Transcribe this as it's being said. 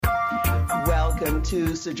welcome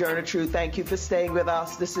to Sojourner Truth. Thank you for staying with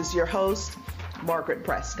us. This is your host, Margaret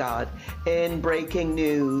Prescott. In breaking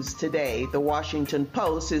news today, the Washington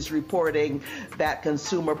Post is reporting that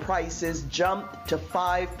consumer prices jumped to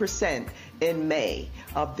 5% in May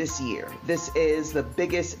of this year. This is the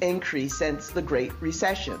biggest increase since the Great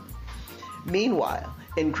Recession. Meanwhile,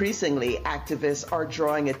 increasingly, activists are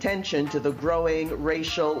drawing attention to the growing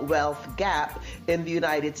racial wealth gap in the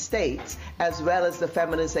United States, as well as the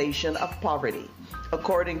feminization of poverty.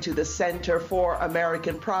 According to the Center for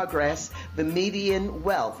American Progress, the median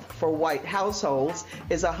wealth for white households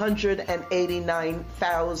is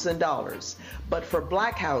 $189,000, but for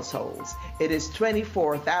black households, it is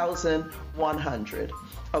 $24,100.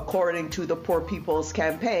 According to the Poor People's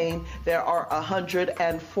Campaign, there are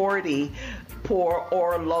 140 poor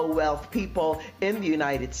or low wealth people in the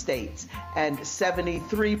United States, and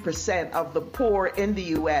 73% of the poor in the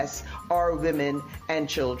U.S. are women and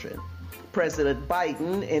children. President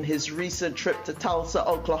Biden, in his recent trip to Tulsa,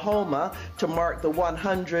 Oklahoma, to mark the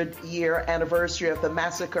 100-year anniversary of the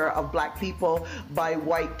massacre of black people by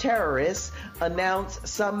white terrorists, announced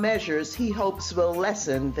some measures he hopes will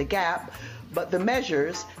lessen the gap, but the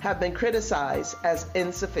measures have been criticized as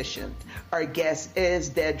insufficient. Our guest is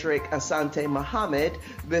Dedrick Asante Muhammad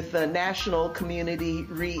with the National Community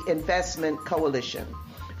Reinvestment Coalition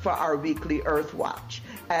for our weekly Earth Watch.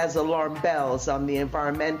 As alarm bells on the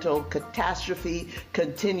environmental catastrophe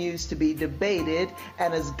continues to be debated,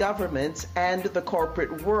 and as governments and the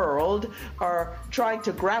corporate world are trying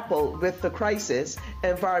to grapple with the crisis,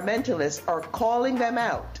 environmentalists are calling them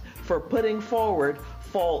out for putting forward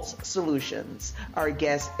false solutions. Our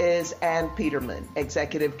guest is Ann Peterman,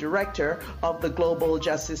 Executive Director of the Global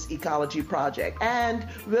Justice Ecology Project. And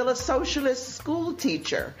will a socialist school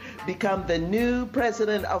teacher become the new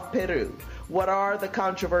president of Peru? What are the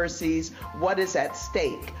controversies? What is at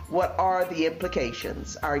stake? What are the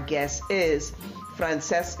implications? Our guest is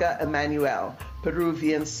Francesca Emanuel,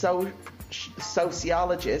 Peruvian sociologist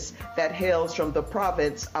that hails from the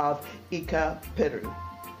province of Ica, Peru.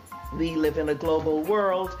 We live in a global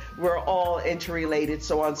world. We're all interrelated.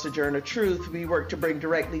 So on Sojourner Truth, we work to bring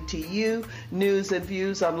directly to you news and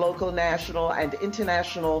views on local, national, and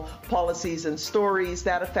international policies and stories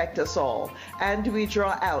that affect us all. And we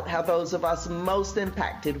draw out how those of us most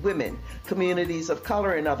impacted, women, communities of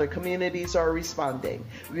color, and other communities are responding.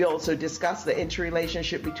 We also discuss the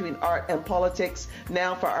interrelationship between art and politics.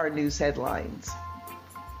 Now for our news headlines.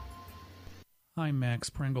 I'm Max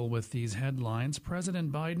Pringle with these headlines.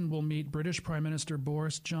 President Biden will meet British Prime Minister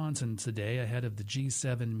Boris Johnson today ahead of the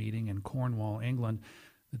G7 meeting in Cornwall, England.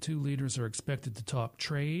 The two leaders are expected to talk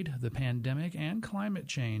trade, the pandemic, and climate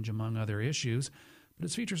change, among other issues. But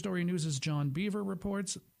as Feature Story News' John Beaver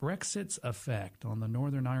reports, Brexit's effect on the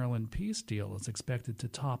Northern Ireland peace deal is expected to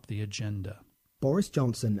top the agenda. Boris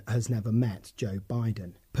Johnson has never met Joe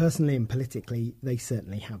Biden. Personally and politically, they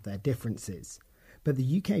certainly have their differences. But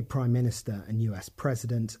the UK Prime Minister and US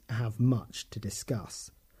President have much to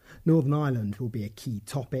discuss. Northern Ireland will be a key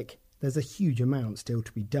topic. There's a huge amount still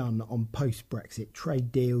to be done on post-Brexit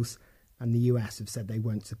trade deals, and the US have said they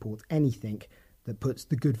won't support anything that puts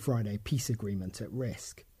the Good Friday peace agreement at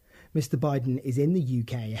risk. Mr Biden is in the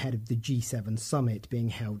UK ahead of the G7 summit being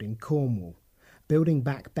held in Cornwall. Building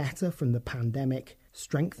back better from the pandemic,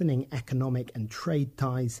 strengthening economic and trade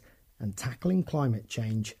ties, and tackling climate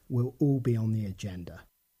change will all be on the agenda.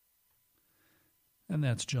 And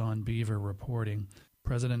that's John Beaver reporting.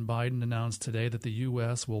 President Biden announced today that the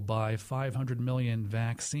U.S. will buy 500 million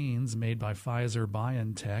vaccines made by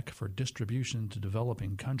Pfizer-BioNTech for distribution to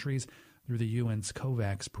developing countries through the UN's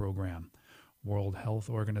COVAX program. World Health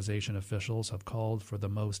Organization officials have called for the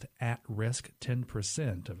most at-risk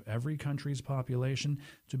 10% of every country's population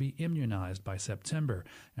to be immunized by September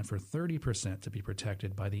and for 30% to be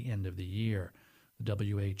protected by the end of the year. The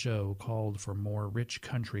WHO called for more rich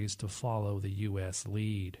countries to follow the U.S.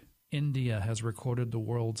 lead. India has recorded the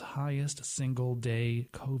world's highest single-day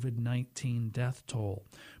COVID-19 death toll.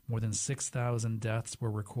 More than 6,000 deaths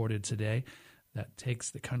were recorded today. That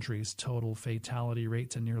takes the country's total fatality rate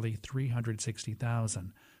to nearly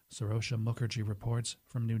 360,000. Sarosha Mukherjee reports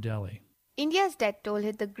from New Delhi. India's death toll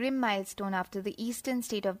hit the grim milestone after the eastern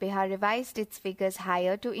state of Bihar revised its figures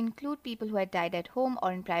higher to include people who had died at home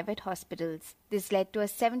or in private hospitals. This led to a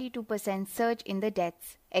 72% surge in the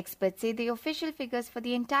deaths. Experts say the official figures for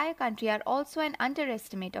the entire country are also an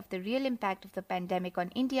underestimate of the real impact of the pandemic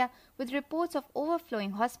on India, with reports of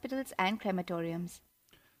overflowing hospitals and crematoriums.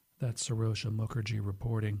 That's Sarosha Mukherjee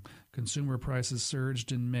reporting. Consumer prices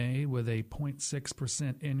surged in May with a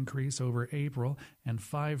 0.6% increase over April and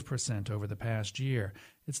 5% over the past year.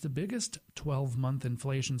 It's the biggest 12-month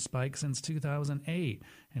inflation spike since 2008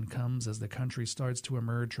 and comes as the country starts to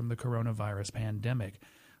emerge from the coronavirus pandemic.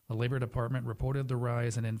 The Labor Department reported the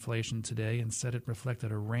rise in inflation today and said it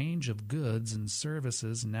reflected a range of goods and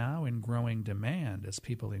services now in growing demand as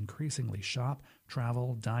people increasingly shop,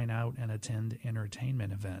 travel, dine out, and attend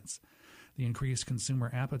entertainment events. The increased consumer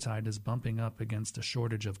appetite is bumping up against a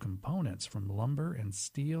shortage of components from lumber and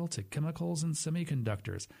steel to chemicals and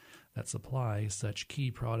semiconductors that supply such key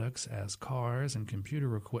products as cars and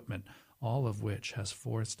computer equipment, all of which has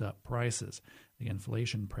forced up prices. The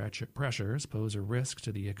inflation pressures pose a risk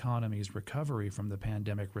to the economy's recovery from the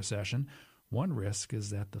pandemic recession. One risk is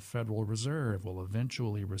that the Federal Reserve will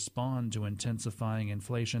eventually respond to intensifying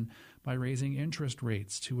inflation by raising interest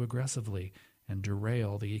rates too aggressively and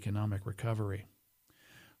derail the economic recovery.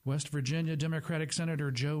 West Virginia Democratic Senator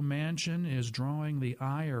Joe Manchin is drawing the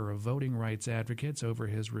ire of voting rights advocates over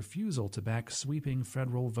his refusal to back sweeping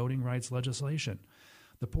federal voting rights legislation.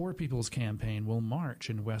 The Poor People's Campaign will march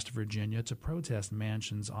in West Virginia to protest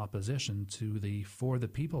Manchin's opposition to the For the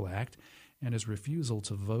People Act and his refusal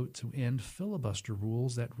to vote to end filibuster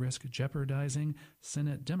rules that risk jeopardizing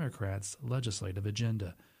Senate Democrats' legislative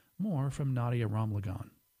agenda. More from Nadia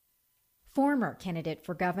Ramlagan. Former candidate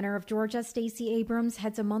for governor of Georgia, Stacey Abrams,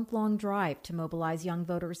 heads a month-long drive to mobilize young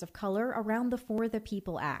voters of color around the For the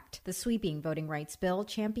People Act, the sweeping voting rights bill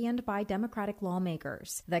championed by Democratic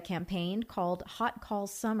lawmakers. The campaign, called Hot Call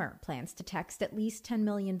Summer, plans to text at least 10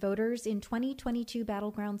 million voters in 2022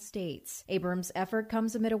 battleground states. Abrams' effort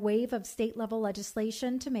comes amid a wave of state-level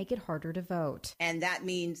legislation to make it harder to vote. And that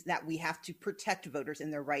means that we have to protect voters in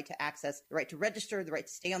their right to access, the right to register, the right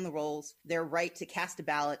to stay on the rolls, their right to cast a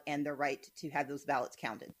ballot, and their right to have those ballots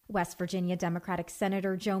counted. West Virginia Democratic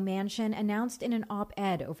Senator Joe Manchin announced in an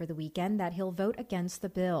op-ed over the weekend that he'll vote against the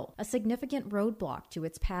bill, a significant roadblock to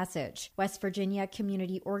its passage. West Virginia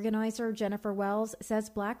community organizer Jennifer Wells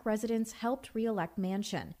says Black residents helped re-elect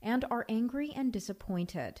Manchin and are angry and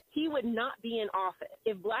disappointed. He would not be in office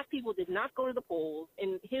if Black people did not go to the polls.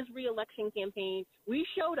 In his re-election campaign, we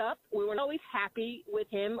showed up. We weren't always happy with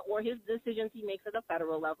him or his decisions he makes at a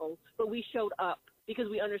federal level, but we showed up because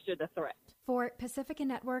we understood the threat. For Pacifica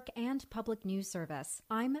Network and Public News Service,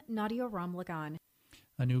 I'm Nadia Ramlagan.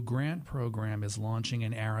 A new grant program is launching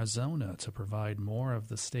in Arizona to provide more of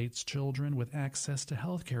the state's children with access to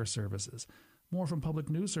health care services. More from Public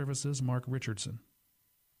News Service's Mark Richardson.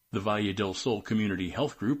 The Valle del Sol Community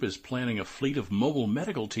Health Group is planning a fleet of mobile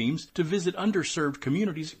medical teams to visit underserved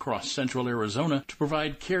communities across central Arizona to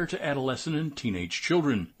provide care to adolescent and teenage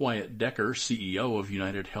children. Wyatt Decker, CEO of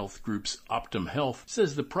United Health Group's Optum Health,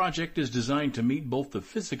 says the project is designed to meet both the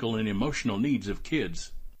physical and emotional needs of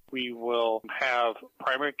kids. We will have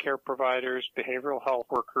primary care providers, behavioral health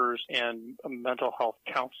workers, and mental health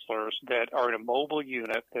counselors that are in a mobile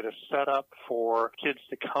unit that is set up for kids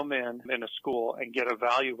to come in a school and get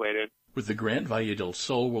evaluated. With the grant, Valle del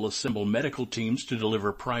Sol will assemble medical teams to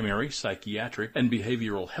deliver primary, psychiatric, and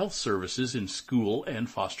behavioral health services in school and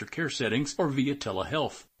foster care settings or via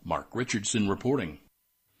telehealth. Mark Richardson reporting.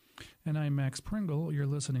 And I'm Max Pringle. You're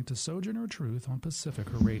listening to Sojourner Truth on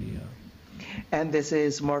Pacifica Radio. And this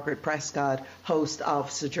is Margaret Prescott, host of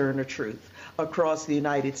Sojourner Truth. Across the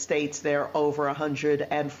United States, there are over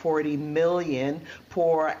 140 million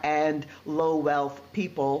poor and low-wealth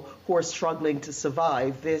people who are struggling to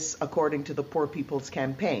survive. This, according to the Poor People's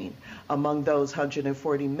Campaign. Among those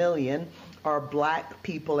 140 million are Black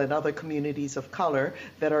people and other communities of color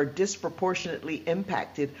that are disproportionately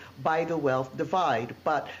impacted by the wealth divide.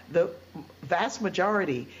 But the vast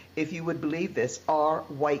majority, if you would believe this, are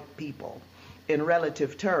white people. In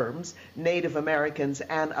relative terms, Native Americans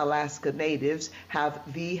and Alaska Natives have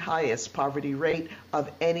the highest poverty rate of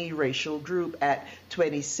any racial group at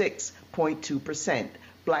 26.2%.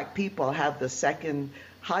 Black people have the second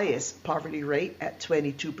highest poverty rate at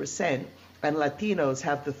 22%, and Latinos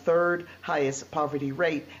have the third highest poverty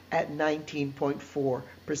rate at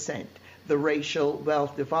 19.4%. The racial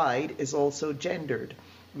wealth divide is also gendered,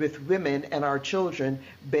 with women and our children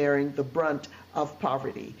bearing the brunt of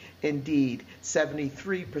poverty. Indeed,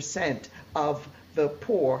 73% of the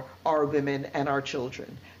poor are women and our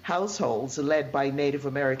children. Households led by Native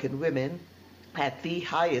American women at the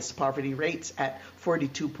highest poverty rates at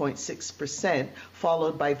 42.6%,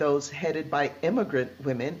 followed by those headed by immigrant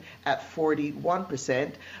women at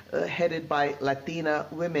 41%, headed by Latina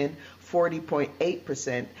women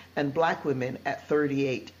 40.8%, and Black women at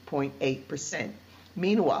 38.8%.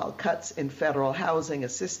 Meanwhile, cuts in federal housing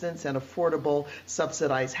assistance and affordable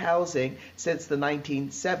subsidized housing since the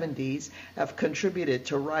 1970s have contributed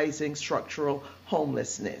to rising structural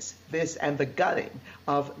homelessness. This and the gutting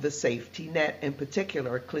of the safety net, in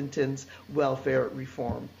particular Clinton's welfare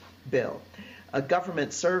reform bill. A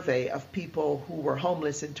government survey of people who were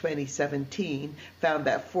homeless in 2017 found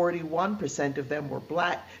that 41% of them were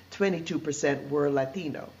Black, 22% were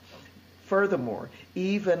Latino. Furthermore,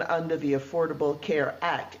 even under the Affordable Care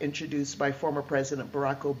Act introduced by former President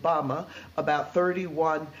Barack Obama, about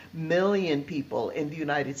 31 million people in the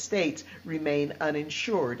United States remain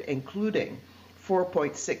uninsured, including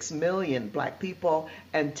 4.6 million Black people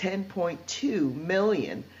and 10.2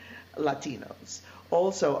 million Latinos.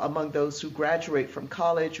 Also, among those who graduate from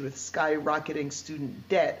college with skyrocketing student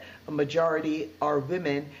debt, a majority are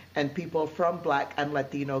women and people from Black and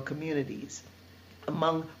Latino communities.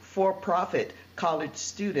 Among for-profit college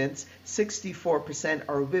students, 64%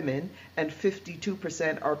 are women and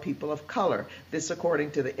 52% are people of color. This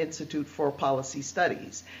according to the Institute for Policy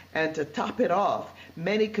Studies. And to top it off,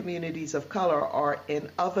 many communities of color are in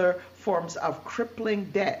other forms of crippling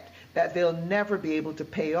debt that they'll never be able to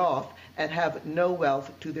pay off and have no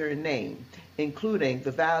wealth to their name, including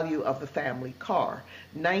the value of the family car.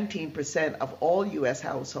 19% of all U.S.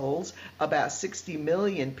 households, about 60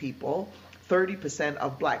 million people, 30%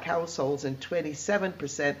 of Black households and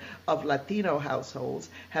 27% of Latino households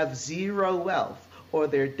have zero wealth, or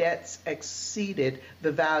their debts exceeded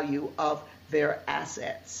the value of their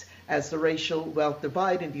assets. As the racial wealth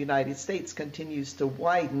divide in the United States continues to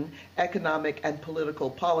widen, economic and political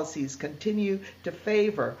policies continue to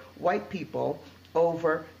favor white people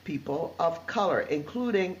over people of color,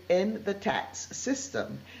 including in the tax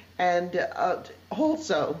system. And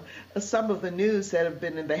also, some of the news that have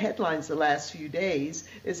been in the headlines the last few days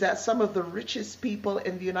is that some of the richest people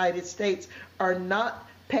in the United States are not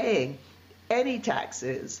paying any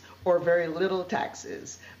taxes or very little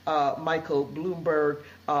taxes. Michael Bloomberg,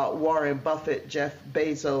 Warren Buffett, Jeff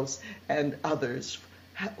Bezos, and others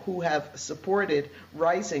who have supported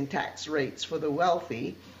rising tax rates for the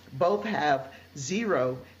wealthy both have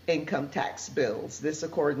zero income tax bills. This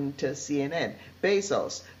according to CNN.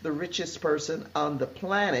 Bezos, the richest person on the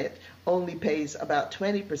planet, only pays about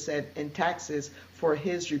 20% in taxes for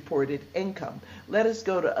his reported income. Let us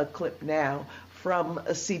go to a clip now from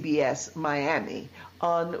CBS Miami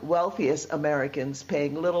on wealthiest Americans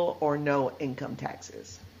paying little or no income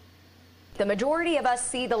taxes. The majority of us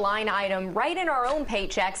see the line item right in our own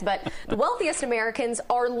paychecks, but the wealthiest Americans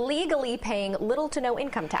are legally paying little to no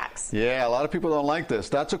income tax. Yeah, a lot of people don't like this.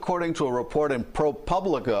 That's according to a report in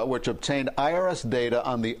ProPublica, which obtained IRS data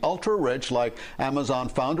on the ultra-rich like Amazon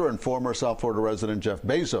founder and former South Florida resident Jeff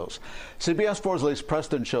Bezos. CBS 4's Lise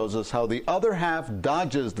Preston shows us how the other half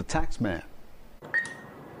dodges the tax man.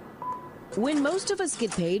 When most of us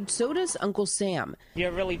get paid, so does Uncle Sam.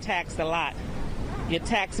 You're really taxed a lot. You're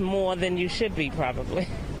taxed more than you should be, probably.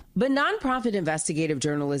 But nonprofit investigative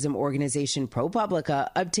journalism organization ProPublica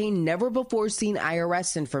obtained never-before-seen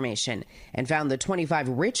IRS information and found the 25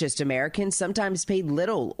 richest Americans sometimes paid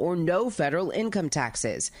little or no federal income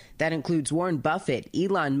taxes. That includes Warren Buffett,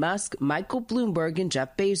 Elon Musk, Michael Bloomberg, and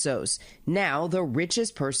Jeff Bezos, now the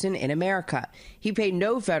richest person in America. He paid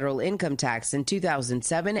no federal income tax in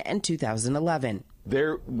 2007 and 2011.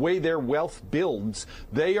 Their way their wealth builds,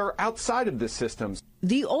 they are outside of the systems.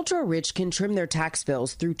 The ultra-rich can trim their tax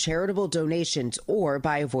bills through charitable donations or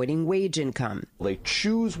by avoiding wage income. They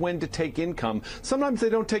choose when to take income. Sometimes they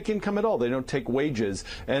don't take income at all. They don't take wages.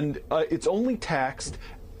 And it's only taxed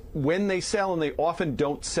when they sell, and they often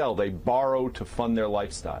don't sell. They borrow to fund their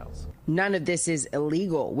lifestyles. None of this is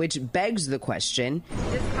illegal, which begs the question.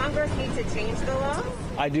 Does Congress need to change the law?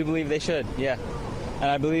 I do believe they should, yeah. And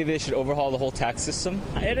I believe they should overhaul the whole tax system.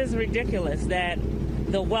 It is ridiculous that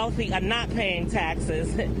the wealthy are not paying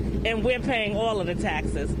taxes, and we're paying all of the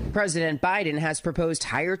taxes. President Biden has proposed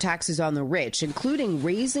higher taxes on the rich, including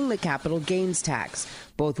raising the capital gains tax.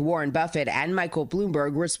 Both Warren Buffett and Michael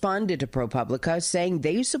Bloomberg responded to ProPublica, saying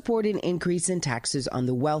they support an increase in taxes on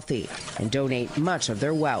the wealthy and donate much of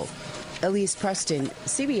their wealth. Elise Preston,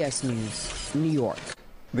 CBS News, New York.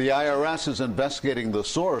 The IRS is investigating the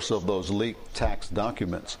source of those leaked tax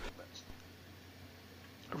documents.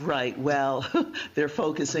 Right. Well, they're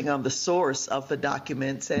focusing on the source of the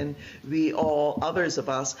documents, and others of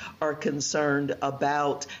us are concerned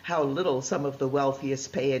about how little some of the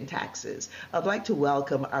wealthiest pay in taxes. I'd like to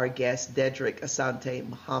welcome our guest, Dedrick Asante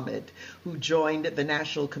Muhammad, who joined the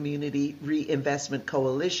National Community Reinvestment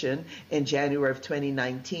Coalition in January of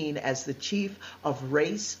 2019 as the Chief of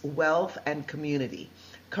Race, Wealth, and Community.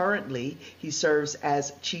 Currently, he serves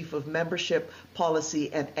as Chief of Membership,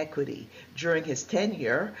 Policy, and Equity. During his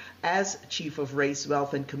tenure as Chief of Race,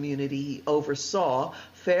 Wealth, and Community, he oversaw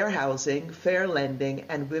Fair Housing, Fair Lending,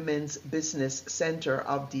 and Women's Business Center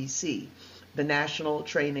of D.C., the National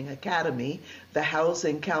Training Academy, the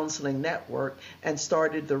Housing Counseling Network, and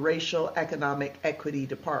started the Racial Economic Equity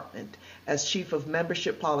Department. As Chief of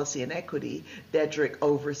Membership, Policy, and Equity, Dedrick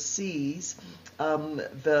oversees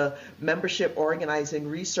the membership organizing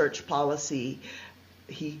research policy.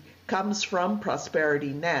 He comes from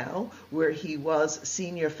Prosperity Now, where he was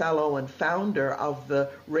senior fellow and founder of the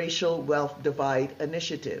Racial Wealth Divide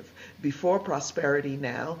Initiative. Before Prosperity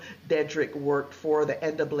Now, Dedrick worked for the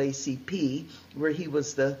NAACP, where he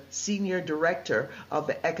was the senior director of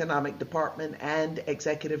the Economic Department and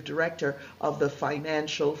executive director of the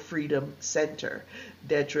Financial Freedom Center.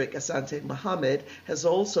 Dedrick Asante Muhammad has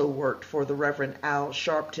also worked for the Reverend Al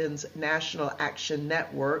Sharpton's National Action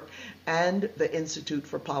Network and the Institute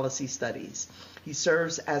for Policy Studies. He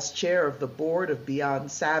serves as chair of the board of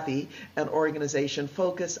Beyond Savvy, an organization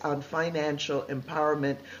focused on financial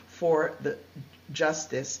empowerment for the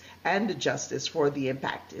justice for the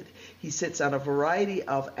impacted. He sits on a variety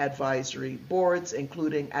of advisory boards,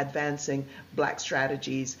 including Advancing Black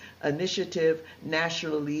Strategies Initiative,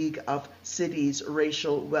 National League of Cities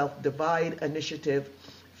Racial Wealth Divide Initiative,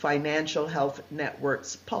 Financial Health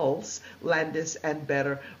Network's Pulse, Landis, and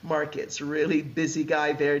Better Markets. Really busy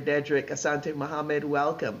guy there, Dedrick Asante Muhammad.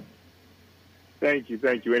 Welcome. Thank you.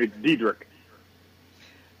 And it's Dedrick.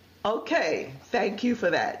 Okay, thank you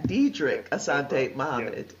for that. Dedrick Asante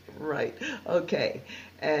Muhammad. Yes. Right. Okay.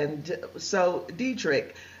 And so,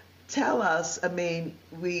 Dedrick, tell us,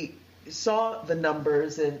 we saw the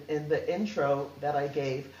numbers in the intro that I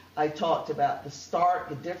gave. I talked about the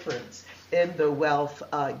stark difference in the wealth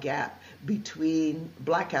gap between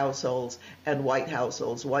black households and white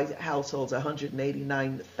households. White households,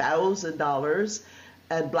 $189,000,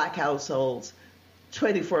 and black households,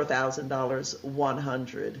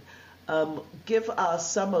 $24,000, $100. Give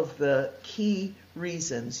us some of the key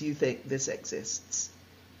reasons you think this exists,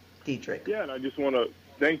 Dedrick. Yeah, and I just want to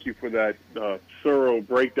thank you for that thorough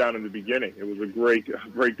breakdown in the beginning. It was a great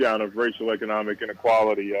breakdown of racial economic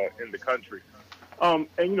inequality in the country. So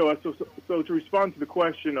to respond to the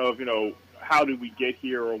question of, how did we get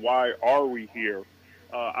here or why are we here,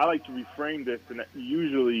 I like to reframe this and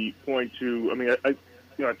usually point to, I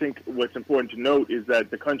think what's important to note is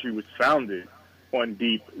that the country was founded on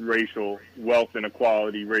deep racial wealth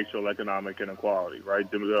inequality, racial economic inequality,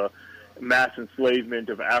 right? The mass enslavement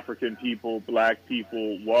of African people, black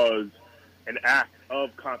people, was an act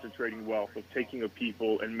of concentrating wealth, of taking a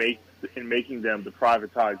people and making them the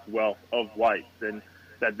privatized wealth of whites, and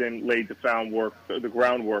that then laid the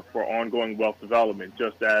groundwork for ongoing wealth development,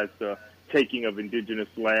 just as the taking of indigenous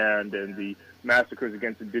land and the massacres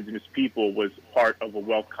against indigenous people was part of a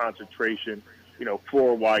wealth concentration,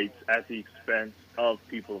 for whites at the expense of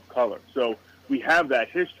people of color. So we have that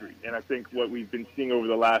history, and I think what we've been seeing over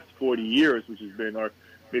the last 40 years, which has been, or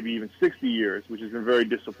maybe even 60 years, which has been very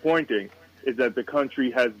disappointing, is that the country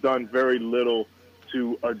has done very little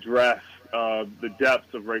to address the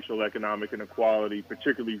depths of racial economic inequality,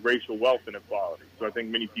 particularly racial wealth inequality. So I think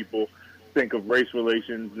many people think of race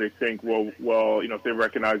relations, they think, if they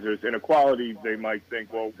recognize there's inequality, they might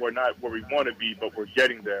think, we're not where we want to be, but we're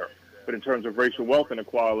getting there. But in terms of racial wealth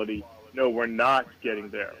inequality, no, we're not getting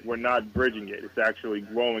there. We're not bridging it. It's actually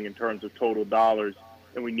growing in terms of total dollars,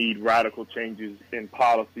 and we need radical changes in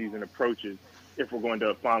policies and approaches if we're going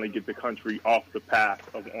to finally get the country off the path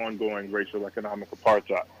of ongoing racial economic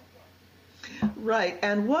apartheid. Right.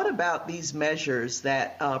 And what about these measures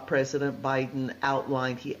that President Biden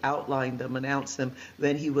outlined? He outlined them, announced them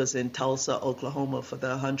when he was in Tulsa, Oklahoma for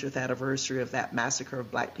the 100th anniversary of that massacre of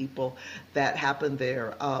black people that happened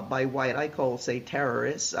there by white,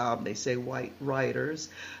 terrorists. They say white rioters.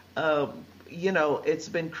 It's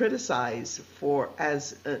been criticized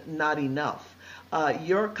as not enough.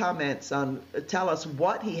 Your comments on, tell us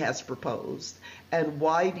what he has proposed and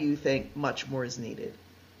why do you think much more is needed?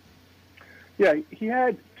 Yeah, he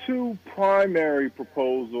had two primary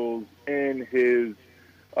proposals in his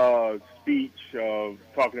speech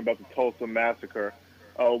talking about the Tulsa massacre.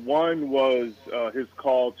 One was his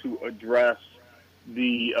call to address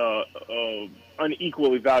the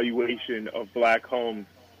unequal evaluation of black homes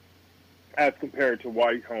as compared to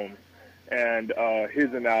white homes. And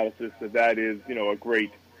his analysis that is, a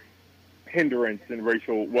great hindrance in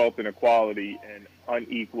racial wealth inequality and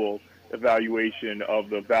unequal evaluation of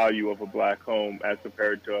the value of a black home as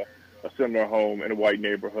compared to a similar home in a white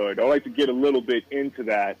neighborhood. I'd like to get a little bit into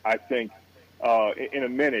that. I think in a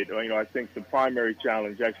minute. I think the primary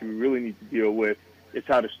challenge actually we really need to deal with is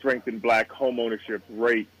how to strengthen black home ownership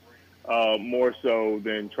rates more so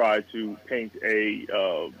than try to paint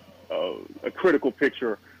a critical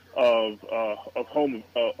picture of home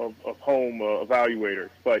evaluators.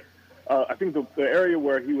 But I think the area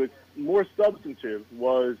where he was more substantive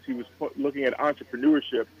was he was looking at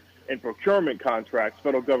entrepreneurship and procurement contracts,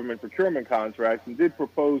 federal government procurement contracts, and did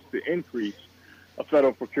propose to increase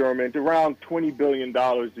federal procurement around $20 billion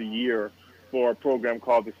a year for a program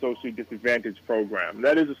called the Socially Disadvantaged Program.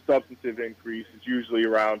 That is a substantive increase. It's usually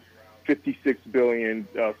around $56 billion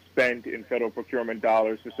spent in federal procurement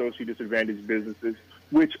dollars for socially disadvantaged businesses,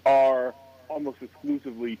 which are almost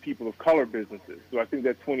exclusively people of color businesses. So I think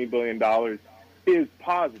that $20 billion is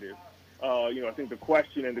positive. I think the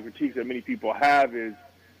question and the critique that many people have is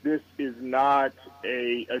this is not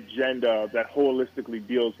an agenda that holistically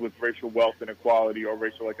deals with racial wealth inequality or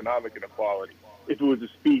racial economic inequality. If it was a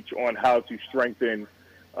speech on how to strengthen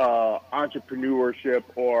entrepreneurship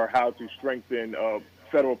or how to strengthen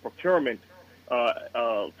federal procurement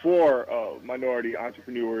for minority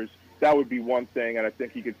entrepreneurs, that would be one thing, and I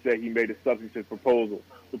think he could say he made a substantive proposal.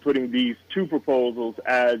 But putting these two proposals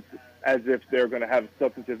as if they're going to have a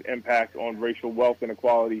substantive impact on racial wealth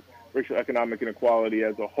inequality, racial economic inequality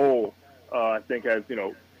as a whole, I think has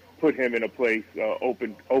put him in a place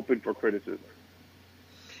open for criticism.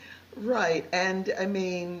 Right, and I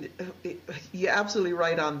mean, you're absolutely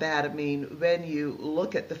right on that. I mean, when you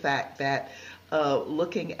look at the fact that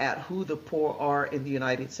looking at who the poor are in the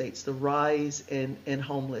United States, the rise in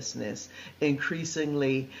homelessness,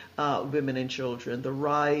 increasingly women and children, the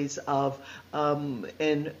rise of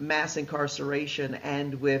in mass incarceration,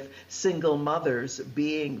 and with single mothers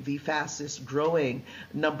being the fastest growing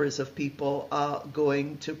numbers of people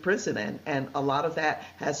going to prison. And a lot of that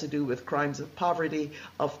has to do with crimes of poverty.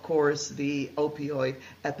 Of course, the opioid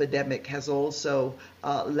epidemic has also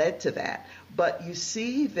led to that. But you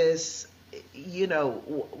see this,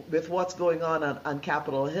 with what's going on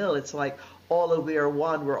Capitol Hill, it's like all of we are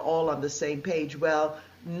one, we're all on the same page. Well,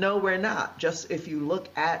 no, we're not. Just if you look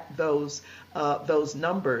at those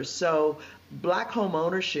numbers. So black home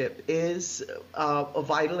ownership is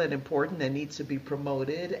vital and important and needs to be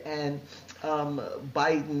promoted. And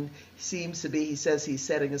Biden seems to be, he says he's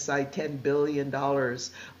setting aside $10 billion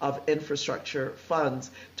of infrastructure funds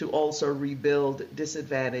to also rebuild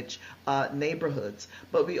disadvantaged neighborhoods.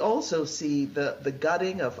 But we also see the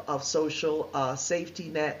gutting of social safety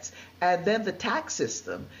nets, and then the tax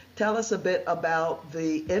system. Tell us a bit about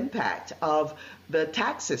the impact of the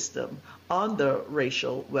tax system on the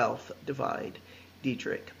racial wealth divide,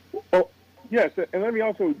 Diedrich. Well, yes, and let me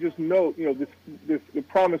also just note, the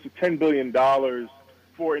promise of $10 billion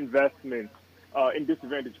for investment in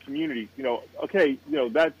disadvantaged communities.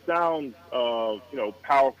 That sounds,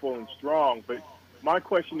 powerful and strong. But my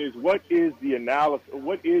question is, what is the analysis?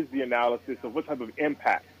 What is the analysis of what type of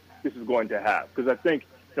impact this is going to have? Because I think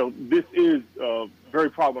this is very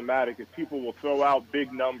problematic. If people will throw out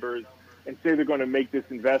big numbers and say they're going to make this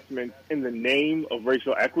investment in the name of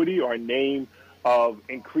racial equity or a name of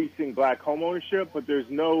increasing black home ownership, but there's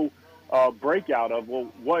no breakout of, well,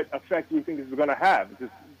 what effect do we think this is going to have?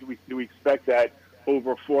 Do we expect that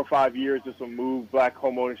over 4 or 5 years this will move black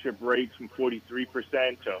home ownership rates from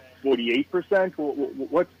 43% to 48%?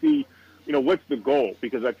 What's the goal?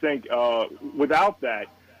 Because I think without that,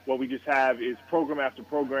 what we just have is program after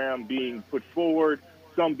program being put forward,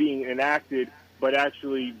 some being enacted, but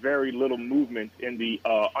actually very little movement in the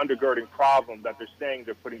undergirding problem that they're saying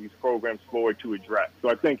they're putting these programs forward to address. So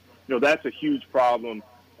I think, that's a huge problem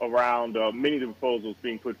around many of the proposals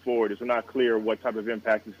being put forward. It's not clear what type of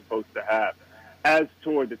impact it's supposed to have. As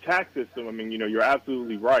toward the tax system, I mean, you're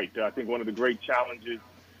absolutely right. I think one of the great challenges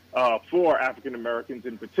for African Americans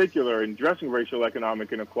in particular in addressing racial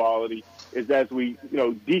economic inequality is as we,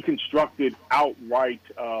 deconstructed outright,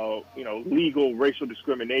 legal racial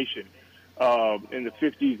discrimination in the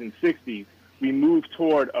 50s and 60s, we moved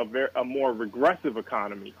toward a more regressive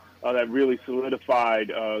economy that really solidified,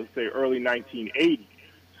 say, early 1980.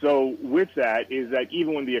 So with that is that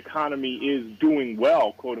even when the economy is doing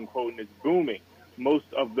well, quote unquote, and it's booming, most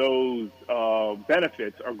of those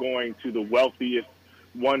benefits are going to the wealthiest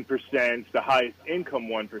 1%, the highest income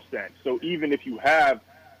 1%. So even if you have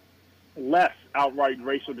less outright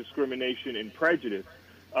racial discrimination and prejudice,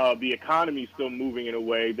 the economy is still moving in a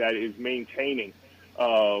way that is maintaining,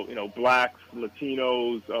 blacks,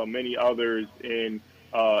 Latinos, many others in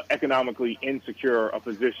economically insecure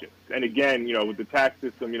positions. And again, with the tax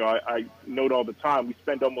system, I note all the time, we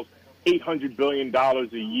spend almost $800 billion a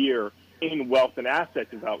year in wealth and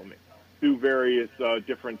asset development. through various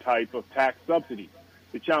different type of tax subsidies.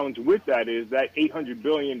 The challenge with that is that $800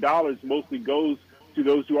 billion mostly goes to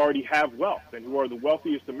those who already have wealth and who are the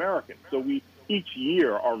wealthiest Americans. So we each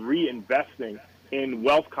year are reinvesting in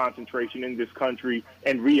wealth concentration in this country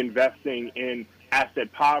and reinvesting in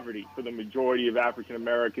asset poverty for the majority of African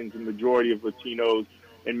Americans and majority of Latinos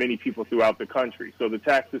and many people throughout the country. So the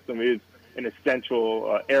tax system is an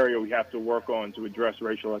essential area we have to work on to address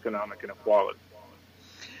racial economic inequality.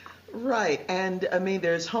 Right. And I mean,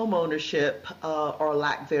 there's home ownership or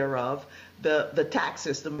lack thereof. The tax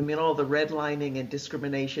system, I mean, all the redlining and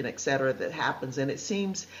discrimination, et cetera, that happens. And it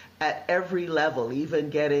seems at every level, even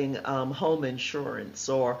getting home insurance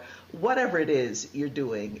or whatever it is you're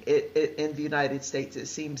doing in the United States, it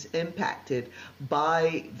seems impacted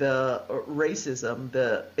by the racism,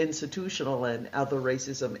 the institutional and other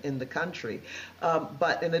racism in the country.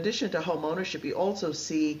 But in addition to home ownership, you also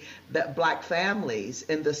see that black families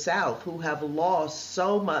in the South who have lost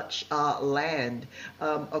so much land,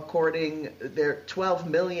 according there 12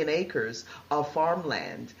 million acres of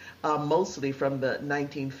farmland, mostly from the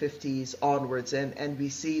 1950s onwards. And we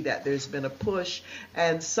see that there's been a push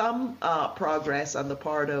and some progress on the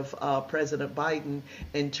part of President Biden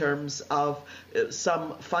in terms of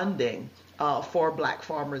some funding for black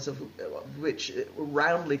farmers, of which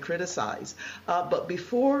roundly criticized. But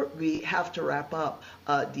before we have to wrap up,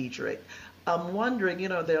 Deidre, I'm wondering,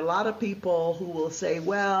 there are a lot of people who will say,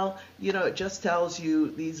 well, it just tells you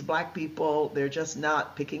these black people, they're just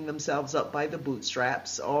not picking themselves up by the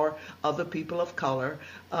bootstraps, or other people of color,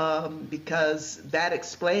 because that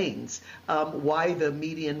explains why the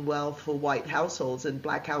median wealth for white households and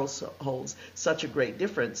black households such a great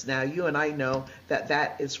difference. Now, you and I know that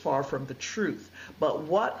that is far from the truth. But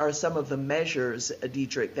what are some of the measures,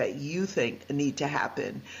 Deidre, that you think need to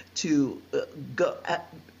happen to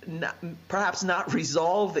perhaps not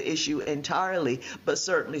resolve the issue entirely, but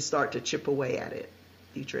certainly start to chip away at it,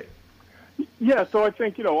 Deidre? Yeah, so I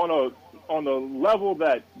think, on the level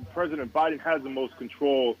that President Biden has the most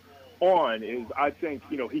control on is, I think,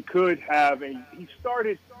 he could have, he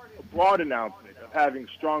started a broad announcement of having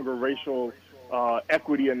stronger racial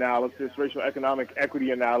equity analysis, racial economic equity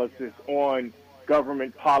analysis on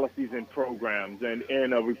government policies and programs. And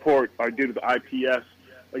in a report I did with the IPS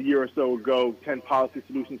a year or so ago, 10 policy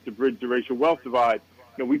solutions to bridge the racial wealth divide,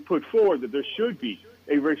 we put forward that there should be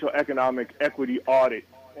a racial economic equity audit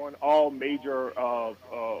on all major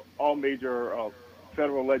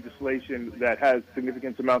federal legislation that has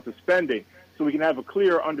significant amounts of spending, so we can have a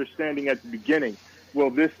clear understanding at the beginning. Will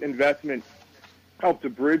this investment help to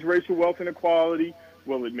bridge racial wealth inequality?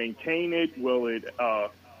 Will it maintain it? Will it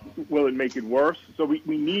make it worse? So we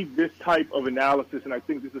need this type of analysis, and I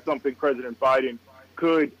think this is something President Biden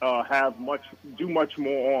could do much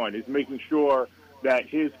more on, is making sure that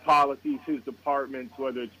his policies, his departments,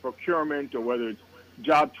 whether it's procurement or whether it's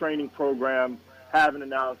job training programs, have an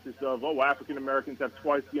analysis of, African Americans have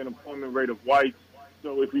twice the unemployment rate of whites.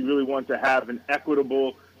 So if we really want to have an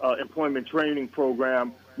equitable employment training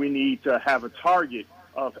program, we need to have a target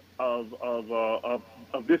of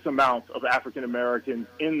this amount of African Americans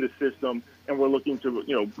in the system, and we're looking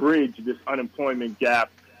to bridge this unemployment gap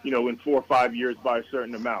in 4 or 5 years by a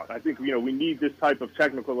certain amount. I think we need this type of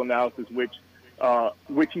technical analysis, which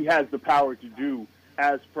he has the power to do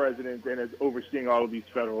as president and as overseeing all of these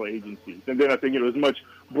federal agencies. And then I think there's much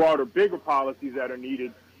broader, bigger policies that are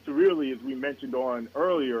needed to really, as we mentioned on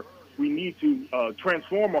earlier, we need to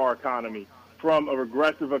transform our economy from a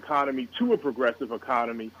regressive economy to a progressive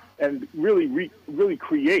economy, and really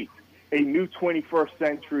create a new 21st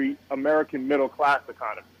century American middle class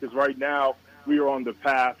economy. Because right now we are on the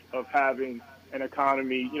path of having an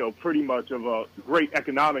economy, pretty much of a great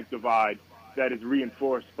economic divide that is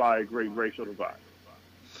reinforced by a great racial divide.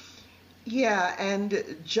 Yeah, and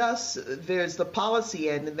just there's the policy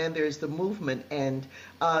end, and then there's the movement end.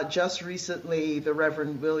 Just recently, the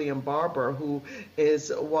Reverend William Barber, who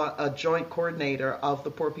is a joint coordinator of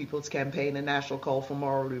the Poor People's Campaign and National Call for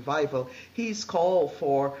Moral Revival, he's called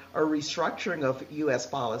for a restructuring of U.S.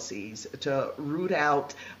 policies to root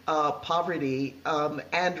out poverty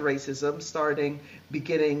and racism,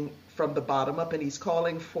 beginning from the bottom up, and he's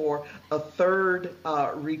calling for a third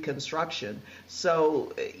reconstruction.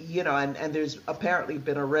 So, and there's apparently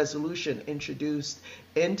been a resolution introduced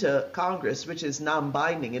into Congress, which is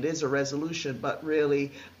non-binding. It is a resolution, but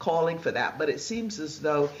really calling for that. But it seems as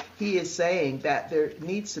though he is saying that there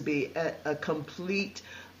needs to be a complete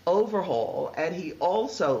overhaul, and he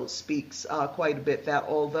also speaks quite a bit that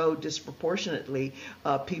although disproportionately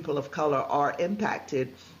people of color are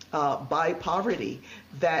impacted by poverty,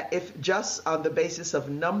 that if just on the basis of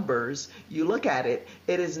numbers you look at it,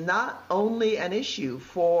 it is not only an issue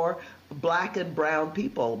for Black and brown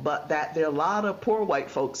people, but that there are a lot of poor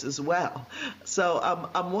white folks as well. So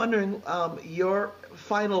I'm wondering your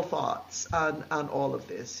final thoughts on all of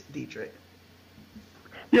this, Diedrich.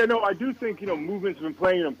 Yeah, no, I do think, movements have been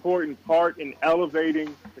playing an important part in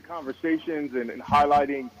elevating the conversations and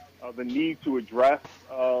highlighting the need to address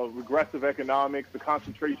regressive economics, the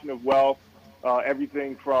concentration of wealth,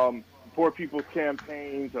 everything from Poor People's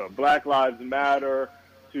Campaign to Black Lives Matter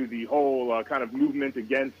to the whole kind of movement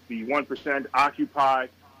against the 1% Occupy.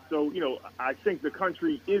 So, I think the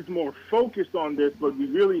country is more focused on this, but we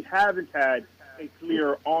really haven't had a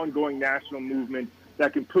clear ongoing national movement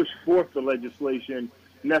that can push forth the legislation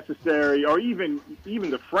necessary, or even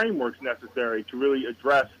the frameworks necessary to really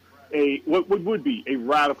address what would be a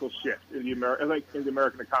radical shift in the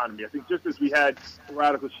American economy. I think just as we had a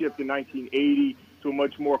radical shift in 1980 to a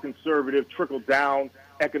much more conservative trickle-down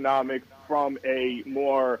economics from a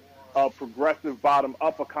more progressive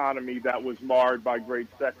bottom-up economy that was marred by great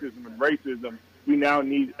sexism and racism, we now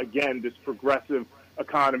need, again, this progressive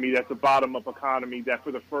economy that's a bottom-up economy that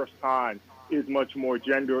for the first time is much more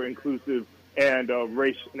gender inclusive and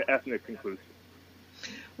race and ethnic inclusive.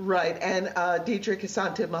 Right. And Diedrich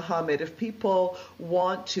Asante Muhammad, if people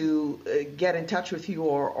want to get in touch with you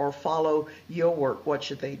or follow your work, what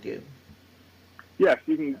should they do? Yes,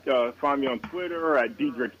 you can find me on Twitter at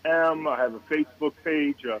Diedrich M. I have a Facebook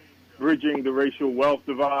page, Bridging the Racial Wealth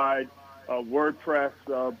Divide, WordPress,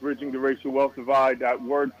 Bridging the Racial Wealth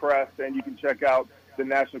Divide.wordpress, and you can check out the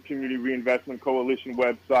National Community Reinvestment Coalition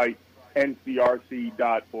website,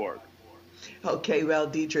 ncrc.org. Okay, well,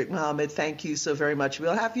 Diedrich Muhammad, thank you so very much.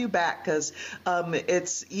 We'll have you back because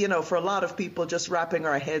it's, for a lot of people, just wrapping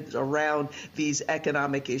our heads around these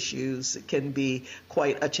economic issues can be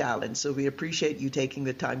quite a challenge. So we appreciate you taking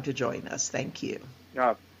the time to join us. Thank you.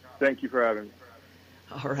 Thank you for having me.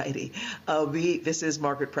 All righty. This is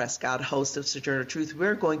Margaret Prescott, host of Sojourner Truth.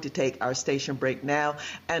 We're going to take our station break now,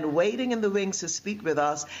 and waiting in the wings to speak with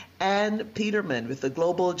us, Ann Peterman with the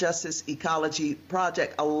Global Justice Ecology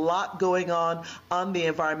Project. A lot going on the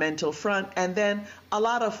environmental front, and then a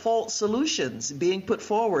lot of false solutions being put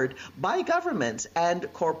forward by governments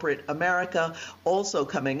and corporate America. Also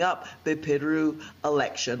coming up, the Peru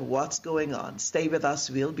election. What's going on? Stay with us.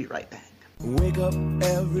 We'll be right back. Wake up,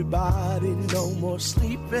 everybody, no more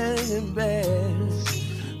sleeping in bed.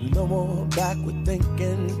 No more backward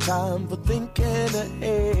thinking, time for thinking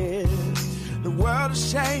ahead. The world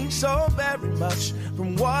has changed so very much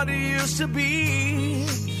from what it used to be.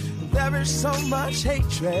 There is so much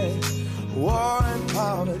hatred, war and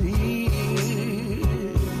poverty.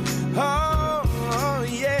 Oh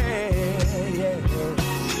yeah, yeah.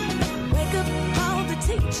 Wake up all the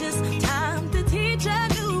teachers, time to teach a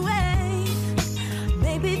new way.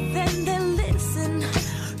 Maybe then they'll listen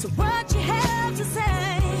to what you have to say.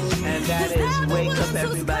 And that is Wake Up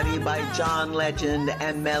Everybody by John Legend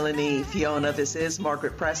and Melanie Fiona. This is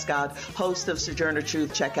Margaret Prescott, host of Sojourner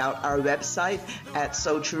Truth. Check out our website at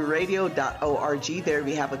SoTrueRadio.org. There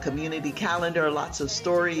we have a community calendar, lots of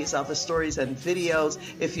stories, other stories and videos.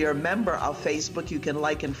 If you're a member of Facebook, you can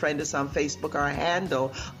like and friend us on Facebook. Our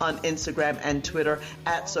handle on Instagram and Twitter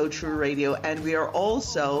at SoTrueRadio. And we are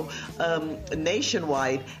also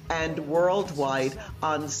nationwide and worldwide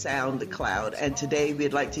on SoundCloud. And today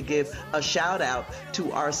we'd like to give a shout out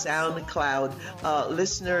to our SoundCloud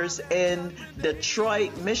listeners in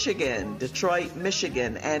Detroit, Michigan,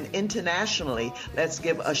 and internationally. Let's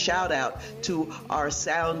give a shout out to our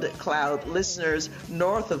SoundCloud listeners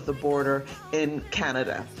north of the border in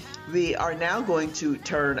Canada. We are now going to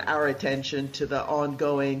turn our attention to the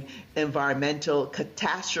ongoing environmental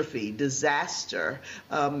catastrophe, disaster.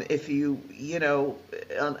 If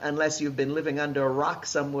unless you've been living under a rock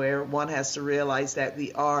somewhere, one has to realize that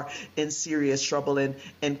we are in serious trouble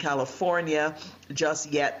in California.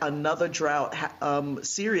 Just yet another drought,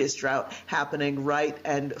 serious drought happening, right?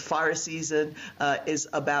 And fire season is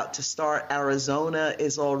about to start. Arizona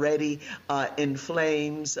is already in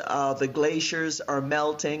flames. The glaciers are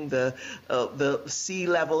melting. The sea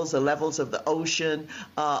levels, the levels of the ocean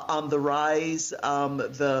on the rise.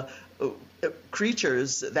 The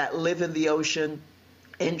creatures that live in the ocean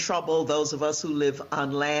in trouble, those of us who live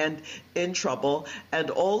on land in trouble,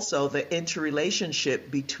 and also the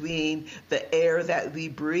interrelationship between the air that we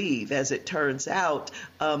breathe. As it turns out,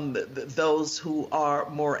 those who are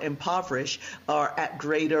more impoverished are at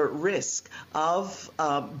greater risk of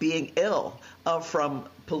being ill from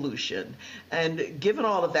pollution. And given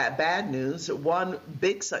all of that bad news, one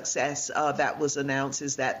big success that was announced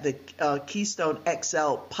is that the Keystone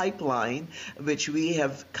XL pipeline, which we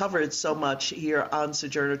have covered so much here on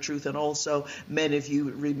Sojourner Truth, and also many of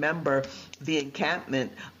you remember the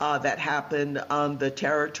encampment that happened on the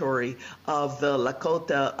territory of the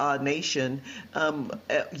Lakota Nation,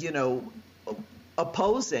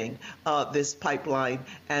 opposing this pipeline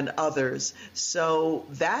and others. So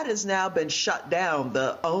that has now been shut down.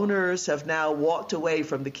 The owners have now walked away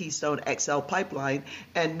from the Keystone XL pipeline.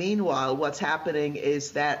 And meanwhile, what's happening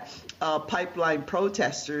is that pipeline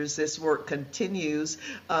protesters, this work continues.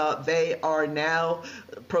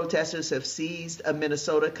 Protesters have seized a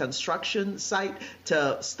Minnesota construction site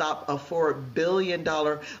to stop a $4 billion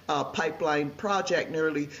pipeline project.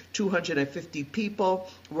 Nearly 250 people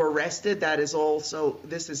were arrested.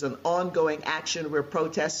 This is an ongoing action where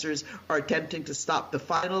protesters are attempting to stop the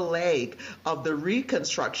final leg of the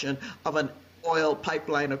reconstruction of an oil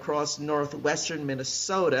pipeline across northwestern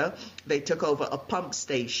Minnesota. They took over a pump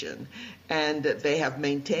station, and they have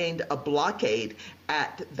maintained a blockade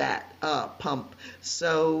at that pump.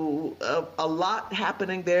 So a lot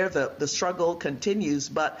happening there. The struggle continues,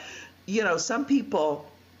 but some people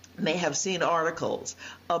may have seen articles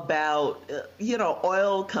about,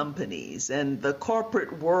 oil companies and the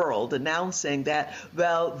corporate world announcing that,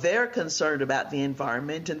 well, they're concerned about the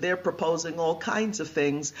environment and they're proposing all kinds of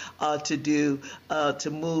things to do to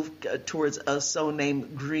move towards a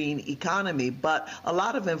so-named green economy. But a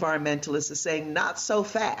lot of environmentalists are saying not so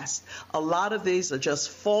fast. A lot of these are just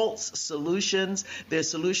false solutions. They're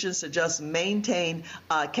solutions to just maintain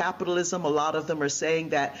capitalism. A lot of them are saying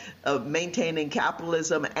that maintaining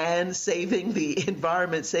capitalism and saving the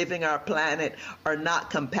environment, saving our planet, are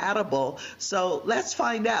not compatible. So let's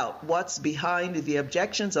find out what's behind the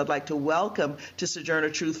objections. I'd like to welcome to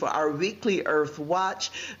Sojourner Truth for our weekly Earth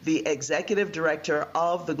Watch the Executive Director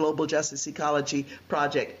of the Global Justice Ecology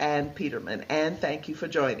Project, Ann Peterman. Ann, thank you for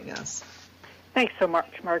joining us. Thanks so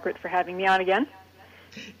much, Margaret, for having me on again.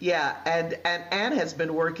 Yeah, and Ann has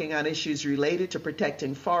been working on issues related to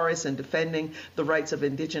protecting forests and defending the rights of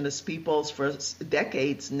indigenous peoples for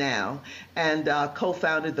decades now, and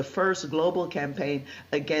co-founded the first global campaign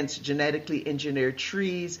against genetically engineered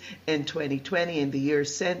trees in 2020. In the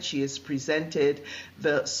years since, she has presented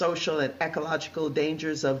the social and ecological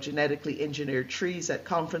dangers of genetically engineered trees at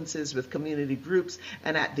conferences with community groups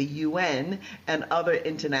and at the UN and other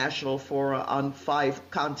international fora on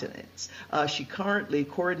 5 continents. She currently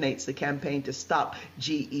coordinates the campaign to stop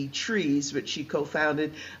GE Trees, which she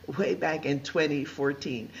co-founded way back in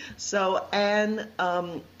 2014. So, Ann,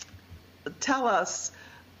 tell us,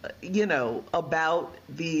 about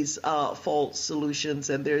these false solutions.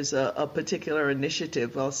 And there's a particular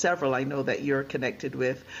initiative, well, several I know that you're connected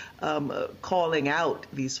with, calling out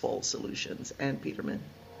these false solutions. Ann Peterman.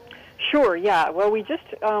 Sure, yeah. Well, we just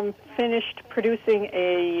finished producing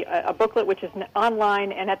a booklet, which is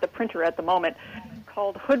online and at the printer at the moment,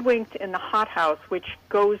 called Hoodwinked in the Hothouse, which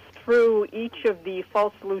goes through each of the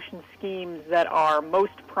false solution schemes that are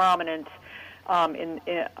most prominent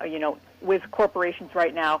with corporations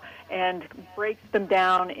right now, and breaks them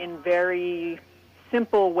down in very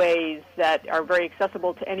simple ways that are very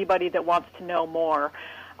accessible to anybody that wants to know more.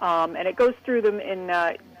 And it goes through them in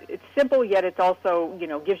it's simple, yet it's also,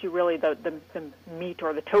 gives you really the meat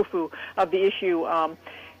or the tofu of the issue,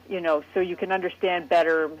 so you can understand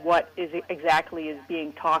better what exactly is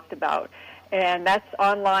being talked about. And that's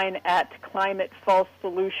online at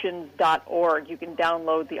climatefalsesolutions.org. You can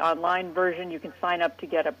download the online version. You can sign up to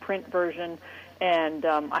get a print version. And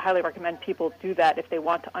I highly recommend people do that if they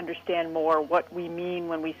want to understand more what we mean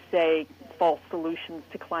when we say false solutions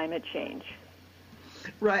to climate change.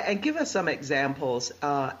 Right, and give us some examples,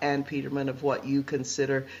 Ann Peterman, of what you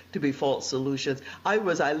consider to be false solutions. I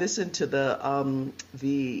listened to the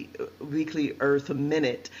Weekly Earth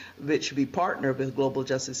Minute, which we partner with Global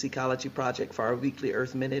Justice Ecology Project for our Weekly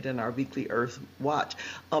Earth Minute and our Weekly Earth Watch,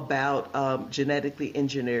 about genetically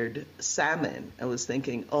engineered salmon. I was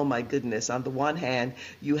thinking, oh my goodness, on the one hand,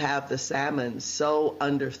 you have the salmon so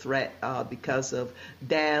under threat because of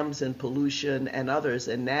dams and pollution and others,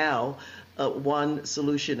 and now one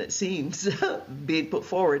solution, it seems, being put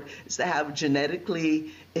forward is to have genetically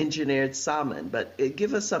engineered salmon. But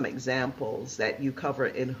give us some examples that you cover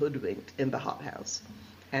in Hoodwinked in the Hothouse.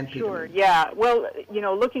 Sure, yeah. Well,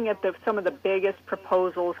 looking at some of the biggest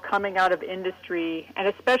proposals coming out of industry, and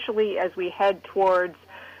especially as we head towards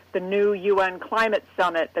the new UN Climate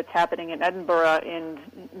Summit that's happening in Edinburgh in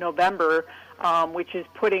November, which is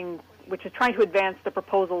trying to advance the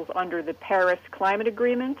proposals under the Paris Climate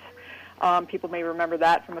Agreement. People may remember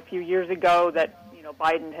that from a few years ago, that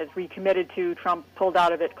Biden has recommitted to. Trump pulled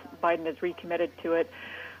out of it. Biden has recommitted to it.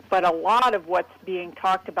 But a lot of what's being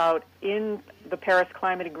talked about in the Paris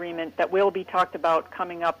Climate Agreement that will be talked about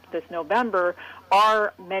coming up this November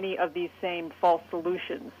are many of these same false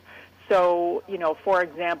solutions. So, for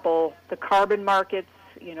example, the carbon markets,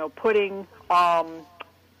 putting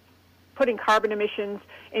carbon emissions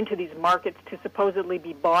into these markets to supposedly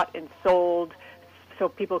be bought and sold so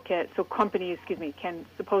companies can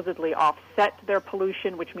supposedly offset their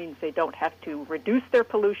pollution, which means they don't have to reduce their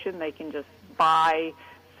pollution. They can just buy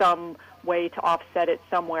some way to offset it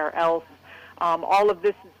somewhere else. All of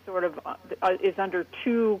this is sort of is under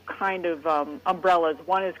two kind of umbrellas.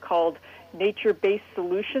 One is called nature-based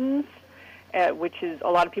solutions, which is a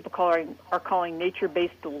lot of people are calling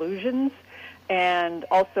nature-based delusions, and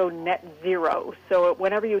also net zero. So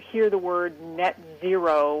whenever you hear the word net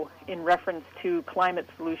zero in reference to climate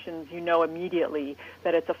solutions, you know immediately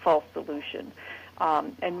that it's a false solution.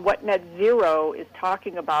 And what net zero is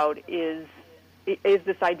talking about is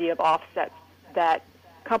this idea of offsets, that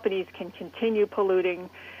companies can continue polluting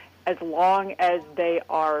as long as they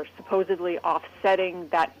are supposedly offsetting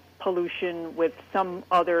that pollution with some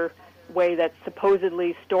other way that's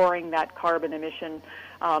supposedly storing that carbon emission.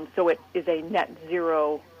 So it is a net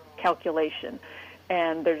zero calculation.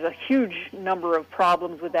 And there's a huge number of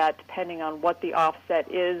problems with that depending on what the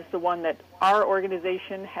offset is. The one that our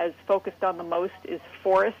organization has focused on the most is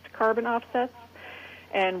forest carbon offsets.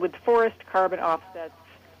 And with forest carbon offsets,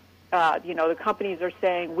 the companies are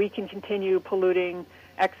saying we can continue polluting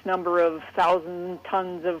X number of 1,000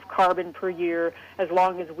 tons of carbon per year as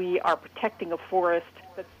long as we are protecting a forest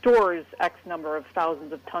that stores X number of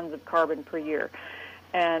thousands of tons of carbon per year.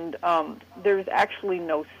 And there's actually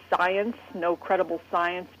no science, no credible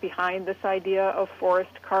science behind this idea of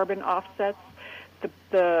forest carbon offsets.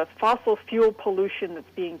 The fossil fuel pollution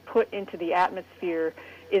that's being put into the atmosphere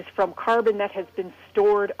is from carbon that has been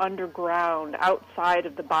stored underground outside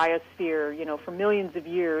of the biosphere, for millions of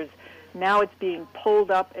years. Now it's being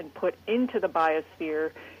pulled up and put into the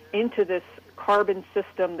biosphere, into this carbon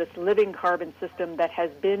system, this living carbon system that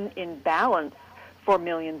has been in balance for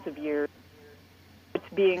millions of years. It's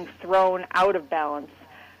being thrown out of balance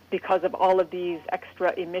because of all of these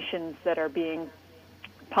extra emissions that are being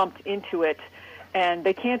pumped into it, and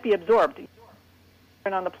they can't be absorbed.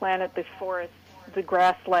 And on the planet, the forests, the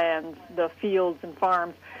grasslands, the fields and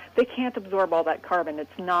farms, they can't absorb all that carbon.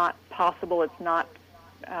 It's not possible. It's not,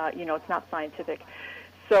 it's not scientific.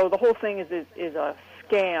 So the whole thing is a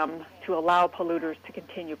scam to allow polluters to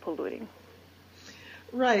continue polluting.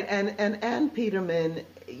 Right, and Ann Peterman,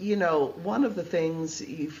 one of the things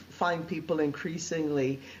you find people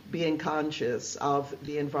increasingly being conscious of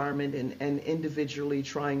the environment and individually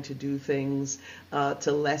trying to do things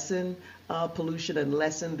to lessen pollution and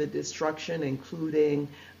lessen the destruction, including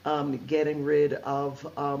getting rid of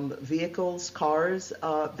vehicles, cars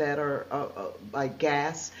that are by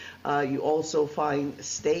gas. You also find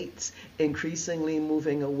states increasingly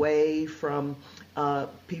moving away from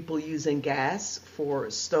people using gas for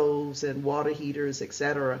stoves and water heaters,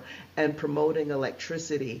 etc., and promoting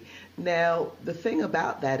electricity. Now, the thing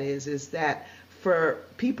about that is that for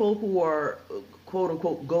people who are, quote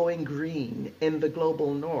unquote, going green in the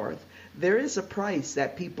global north, there is a price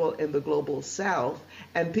that people in the global south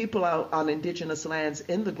and people out on indigenous lands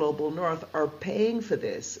in the global north are paying for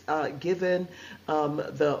this, given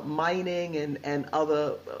the mining and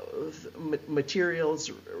other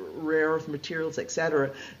materials, rare earth materials,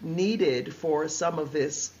 etc., needed for some of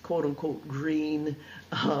this quote-unquote green,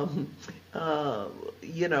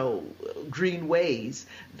 green ways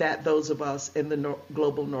that those of us in the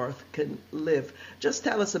global north can live. Just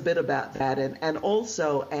tell us a bit about that, and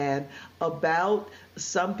also, Anne, about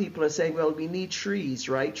some people are saying, well, we need trees,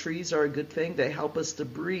 right? Trees are a good thing. They help us to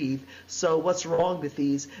breathe. So what's wrong with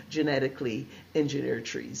these genetically engineered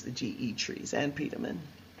trees, the GE trees? Ann Peterman.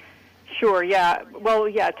 Sure, yeah. Well,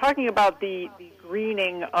 yeah, talking about the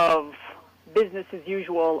greening of business as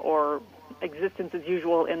usual or existence as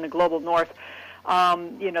usual in the global north,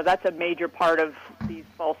 that's a major part of these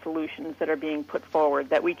false solutions that are being put forward,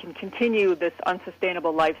 that we can continue this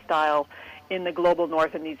unsustainable lifestyle in the global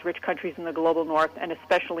north, in these rich countries in the global north, and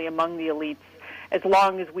especially among the elites, as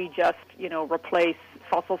long as we just, replace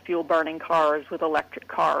fossil fuel burning cars with electric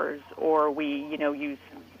cars, or we, use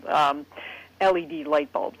LED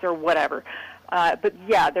light bulbs or whatever. But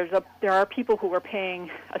yeah, there are people who are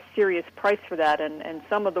paying a serious price for that, and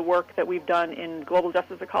some of the work that we've done in Global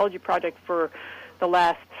Justice Ecology Project for the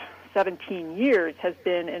last 17 years has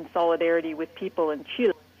been in solidarity with people in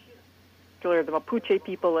Chile, particularly the Mapuche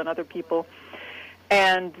people and other people.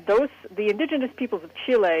 And the indigenous peoples of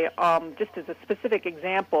Chile, just as a specific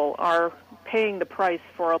example, are paying the price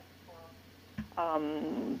for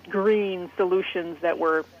green solutions that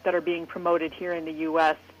are being promoted here in the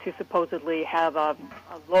U.S. to supposedly have a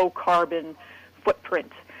low carbon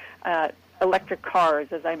footprint. Electric cars,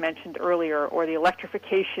 as I mentioned earlier, or the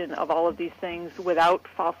electrification of all of these things without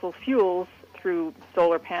fossil fuels through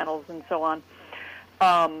solar panels and so on,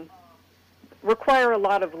 require a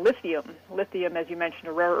lot of lithium. Lithium, as you mentioned,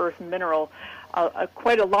 a rare earth mineral.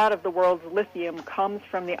 Quite a lot of the world's lithium comes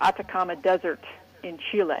from the Atacama Desert in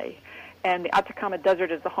Chile. And the Atacama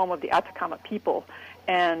Desert is the home of the Atacama people.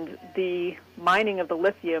 And the mining of the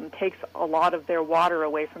lithium takes a lot of their water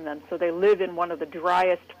away from them. So they live in one of the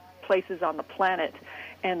driest places on the planet.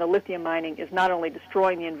 And the lithium mining is not only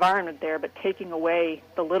destroying the environment there, but taking away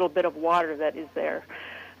the little bit of water that is there.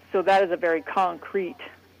 So that is a very concrete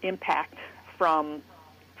impact from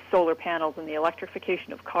solar panels and the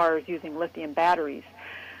electrification of cars using lithium batteries.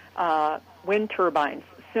 Wind turbines,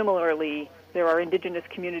 similarly, there are indigenous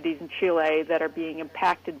communities in Chile that are being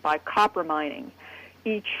impacted by copper mining.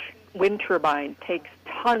 Each wind turbine takes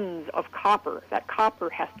tons of copper. That copper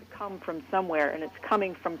has to come from somewhere, and it's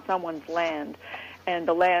coming from someone's land. And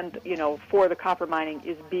the land, for the copper mining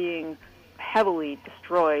is being heavily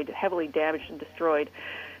destroyed, heavily damaged and destroyed.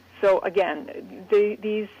 So again,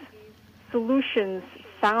 these solutions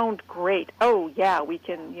sound great. Oh, yeah, we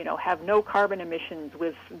can, have no carbon emissions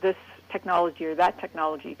with this technology or that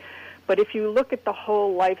technology. But if you look at the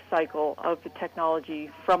whole life cycle of the technology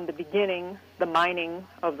from the beginning, the mining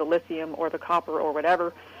of the lithium or the copper or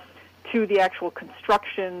whatever, to the actual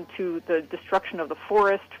construction, to the destruction of the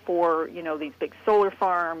forest for, these big solar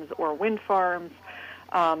farms or wind farms,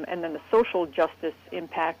 and then the social justice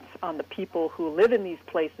impacts on the people who live in these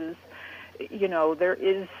places,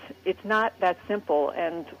 it's not that simple.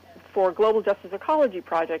 And for Global Justice Ecology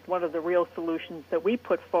Project, one of the real solutions that we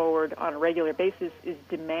put forward on a regular basis is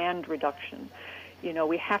demand reduction.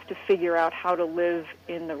 We have to figure out how to live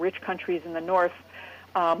in the rich countries in the north,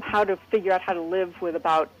 how to figure out how to live with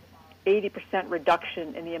about 80%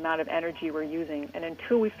 reduction in the amount of energy we're using. And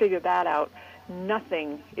until we figure that out,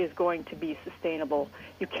 nothing is going to be sustainable.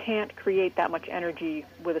 You can't create that much energy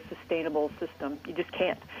with a sustainable system. You just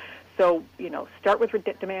can't. So, start with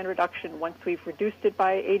demand reduction. Once we've reduced it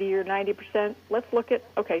by 80 or 90%, let's look at,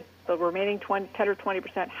 the remaining 10 or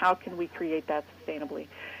 20%, how can we create that sustainably?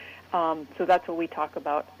 So that's what we talk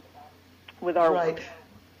about with our work.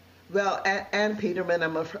 Well, Ann Peterman,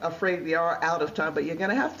 I'm afraid we are out of time, but you're going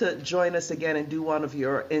to have to join us again and do one of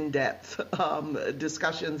your in-depth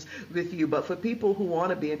discussions with you. But for people who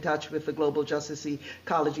want to be in touch with the Global Justice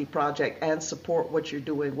Ecology Project and support what you're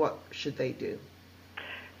doing, what should they do?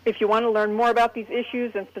 If you want to learn more about these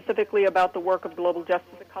issues and specifically about the work of Global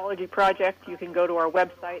Justice Ecology Project, you can go to our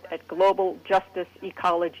website at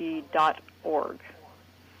globaljusticeecology.org.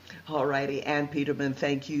 All righty. Ann Peterman,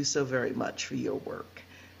 thank you so very much for your work.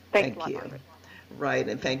 Thank you. Margaret. Right,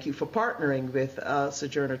 and thank you for partnering with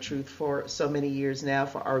Sojourner Truth for so many years now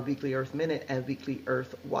for our Weekly Earth Minute and Weekly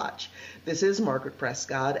Earth Watch. This is Margaret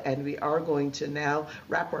Prescott, and we are going to now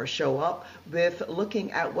wrap our show up with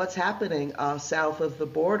looking at what's happening south of the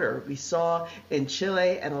border. We saw in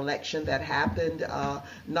Chile an election that happened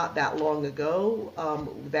not that long ago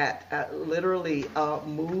that literally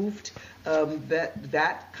moved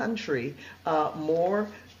that country more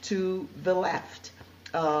to the left.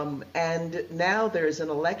 And now there's an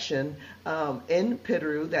election in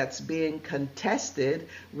Peru that's being contested.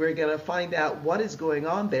 We're going to find out what is going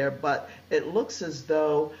on there, but it looks as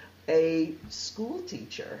though a school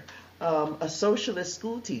teacher, a socialist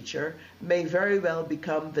school teacher, may very well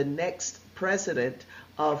become the next president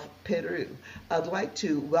of Peru. I'd like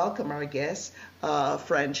to welcome our guest,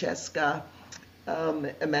 Francesca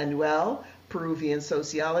Emanuel, Peruvian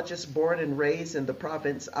sociologist born and raised in the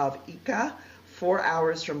province of Ica, 4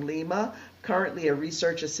 hours from Lima, currently a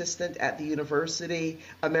research assistant at the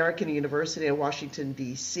American University in Washington,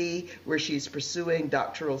 D.C., where she's pursuing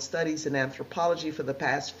doctoral studies in anthropology for the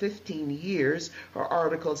past 15 years. Her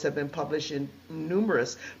articles have been published in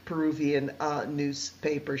numerous Peruvian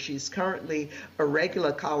newspapers. She's currently a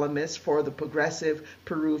regular columnist for the progressive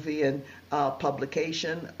Peruvian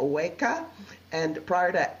publication, Hueca. And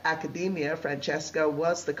prior to academia, Francesca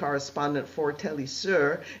was the correspondent for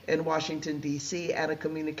Telesur in Washington, D.C., and a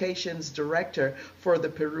communications director for the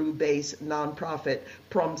Peru-based nonprofit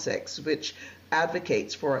Promsex, which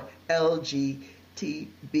advocates for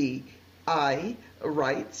LGBTQI LGBTI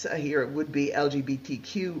rights, here it would be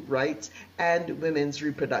LGBTQ rights, and women's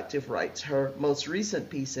reproductive rights. Her most recent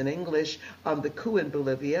piece in English on the coup in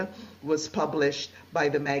Bolivia was published by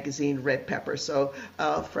the magazine Red Pepper. So,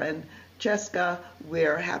 Francesca,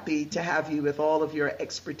 we're happy to have you with all of your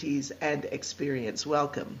expertise and experience.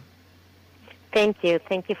 Welcome. Thank you.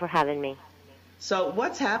 Thank you for having me. So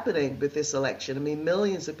what's happening with this election? I mean,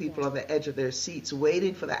 millions of people on the edge of their seats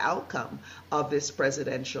waiting for the outcome of this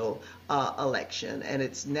presidential election. And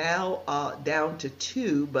it's now down to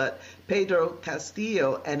two, but Pedro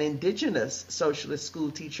Castillo, an indigenous socialist school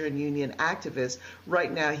teacher and union activist,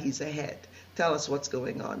 right now he's ahead. Tell us what's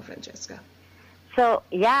going on, Francesca. So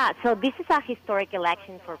this is a historic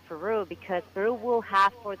election for Peru because Peru will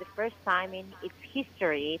have, for the first time in its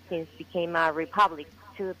history since it became a republic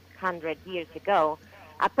 200 years ago,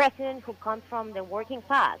 a president who comes from the working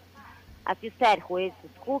class, as you said, who is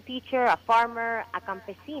a school teacher, a farmer, a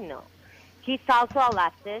campesino. He's also a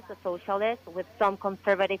leftist, a socialist, with some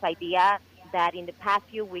conservative ideas that in the past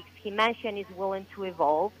few weeks he mentioned is willing to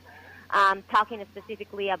evolve, talking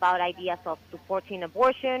specifically about ideas of supporting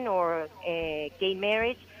abortion or gay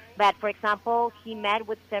marriage. But, for example, he met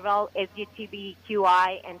with several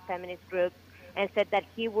LGBTQI and feminist groups and said that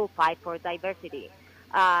he will fight for diversity.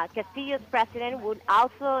 Castillo's president would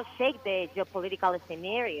also shake the geopolitical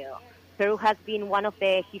scenario. Peru has been one of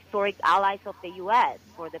the historic allies of the U.S.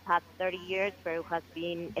 For the past 30 years, Peru has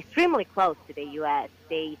been extremely close to the U.S.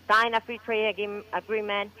 They signed a free trade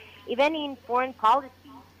agreement. Even in foreign policy,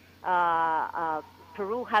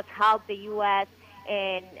 Peru has helped the U.S.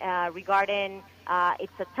 regarding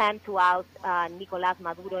its attempt to oust Nicolás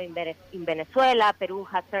Maduro in Venezuela. Peru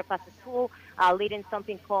has served as a tool leading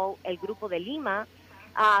something called El Grupo de Lima.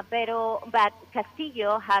 But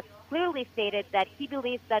Castillo has clearly stated that he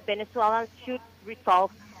believes that Venezuelans should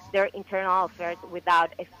resolve their internal affairs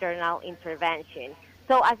without external intervention.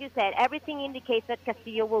 So, as you said, everything indicates that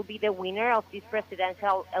Castillo will be the winner of these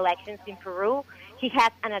presidential elections in Peru. He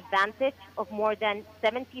has an advantage of more than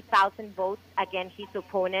 70,000 votes against his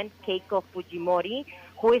opponent, Keiko Fujimori,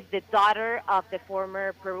 who is the daughter of the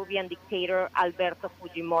former Peruvian dictator Alberto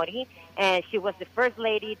Fujimori. And she was the first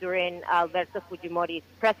lady during Alberto Fujimori's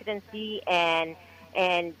presidency. And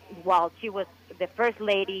while she was the first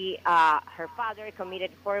lady, her father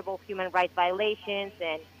committed horrible human rights violations,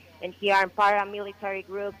 and he armed paramilitary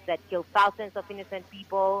groups that killed thousands of innocent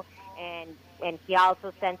people. And he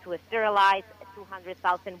also sent to sterilize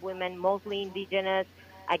 200,000 women, mostly indigenous,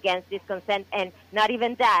 against this consent. And not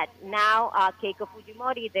even that. Now, Keiko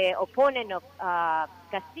Fujimori, the opponent of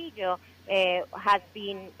Castillo, has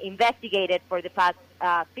been investigated for the past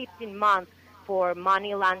 15 months for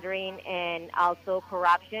money laundering and also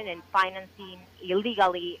corruption and financing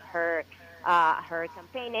illegally her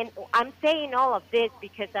campaign. And I'm saying all of this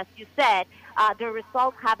because, as you said, the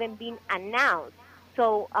results haven't been announced.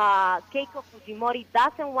 So Keiko Fujimori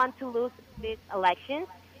doesn't want to lose these elections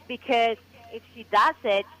because if she does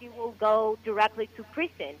it, she will go directly to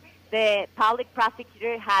prison. The public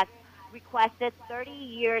prosecutor has requested 30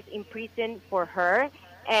 years in prison for her,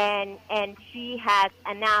 and she has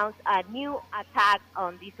announced a new attack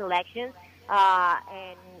on these elections,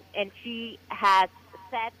 and she has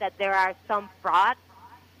said that there are some fraud.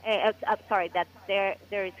 That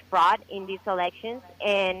there is fraud in these elections,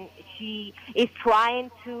 and she is trying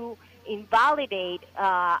to invalidate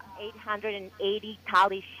 880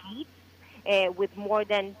 tally sheets with more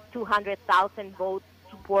than 200,000 votes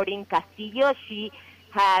supporting Castillo. She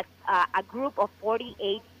has a group of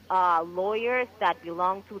 48 lawyers that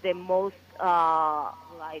belong to the most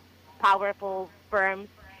powerful firms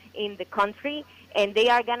in the country, and they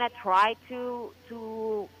are going to try to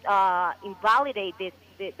invalidate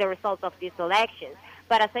the results of these elections.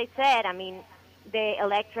 But as I said, I mean, the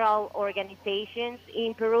electoral organizations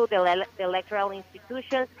in Peru, the electoral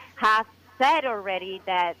institutions, have said already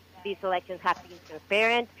that these elections have been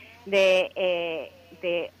transparent.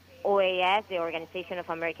 The OAS, the Organization of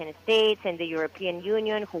American States, and the European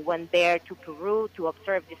Union, who went there to Peru to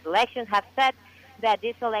observe these elections, have said that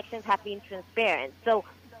these elections have been transparent. So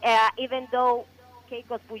even though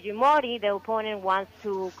Keiko Fujimori, the opponent, wants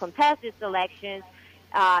to contest these elections,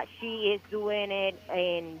 she is doing it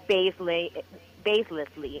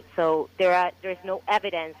baselessly. So there's no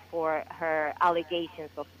evidence for her allegations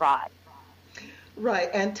of fraud. Right,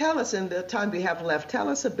 and tell us, in the time we have left, tell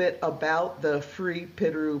us a bit about the Free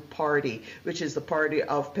Peru Party, which is the party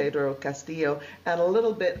of Pedro Castillo, and a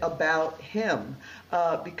little bit about him,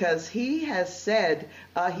 because he has said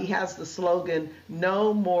he has the slogan,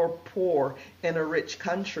 "No more poor in a rich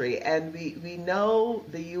country," and we know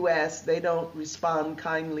the U.S., they don't respond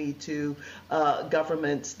kindly to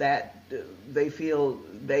governments that they feel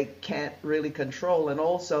they can't really control. And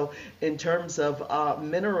also in terms of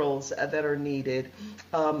minerals that are needed,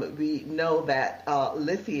 we know that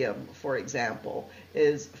lithium, for example,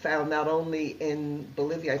 is found not only in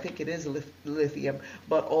Bolivia, I think it is lithium,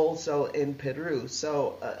 but also in Peru.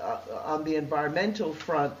 So on the environmental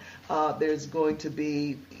front, there's going to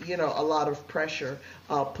be, a lot of pressure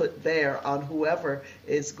put there on whoever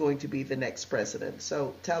is going to be the next president.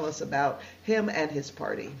 So tell us about him and his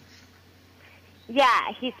party.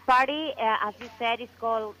 Yeah, his party, as you said, is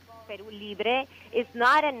called Peru Libre. It's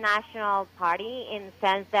not a national party in the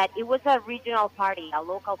sense that it was a regional party, a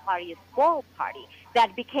local party, a small party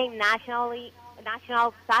that became national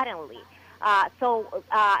suddenly. So,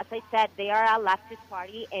 as I said, they are a leftist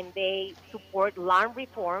party and they support land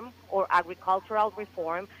reform or agricultural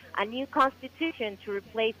reform, a new constitution to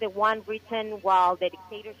replace the one written while the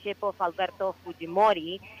dictatorship of Alberto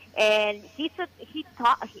Fujimori. And Pedro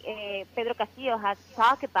Castillo has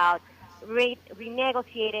talked about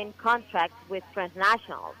renegotiating contracts with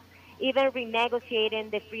transnationals, even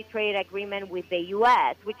renegotiating the free trade agreement with the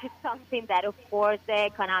U.S., which is something that, of course, the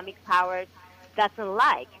economic powers doesn't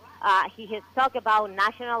like. He has talked about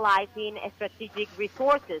nationalizing strategic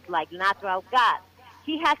resources like natural gas.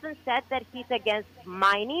 He hasn't said that he's against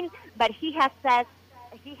mining, but he has said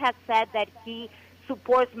that he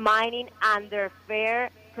supports mining under fair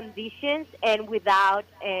conditions and without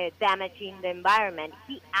damaging the environment.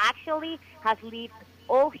 He actually has lived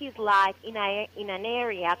all his life in an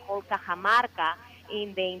area called Cajamarca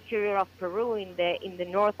in the interior of Peru, in the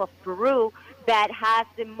north of Peru, that has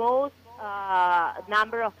the most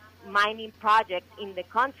number of mining projects in the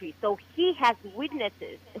country. So he has witnessed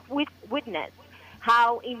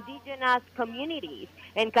how indigenous communities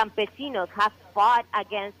and campesinos have fought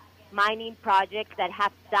against mining projects that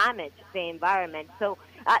have damaged the environment. So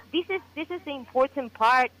this is the important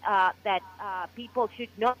part that people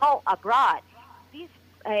should know abroad. This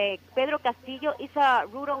Pedro Castillo is a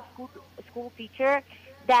rural school teacher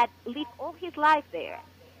that lived all his life there.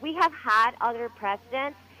 We have had other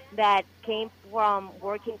presidents that came from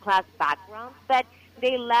working class backgrounds, but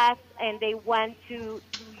they left and they went to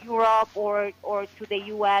Europe or to the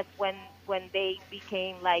U.S. when they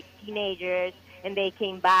became like teenagers, and they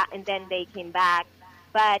came back, and then they came back.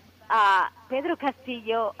 But Pedro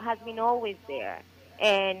Castillo has been always there,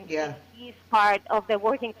 and he's part of the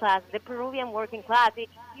working class, the Peruvian working class. He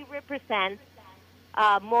represents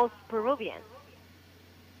most Peruvians.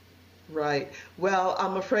 Right. Well,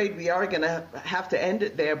 I'm afraid we are going to have to end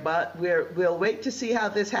it there, but we'll wait to see how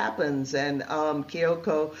this happens. And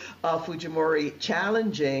Keiko Fujimori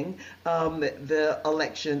challenging the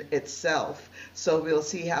election itself. So we'll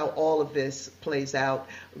see how all of this plays out.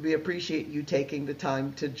 We appreciate you taking the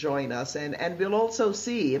time to join us. And we'll also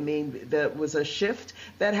see, there was a shift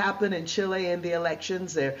that happened in Chile in the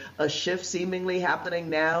elections. There's a shift seemingly happening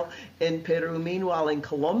now in Peru. Meanwhile, in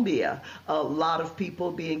Colombia, a lot of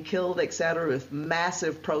people being killed, etc., with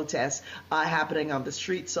massive protests happening on the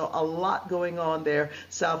streets. So a lot going on there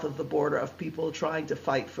south of the border of people trying to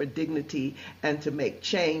fight for dignity and to make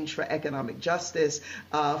change for economic justice.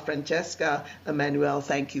 Francesca Emanuel,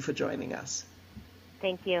 thank you for joining us.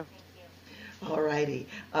 Thank you. All righty.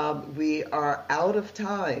 We are out of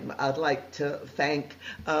time. I'd like to thank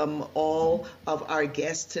all of our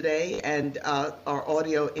guests today and our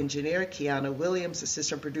audio engineer, Kiana Williams,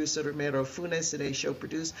 assistant producer, Romero Funes. Today's show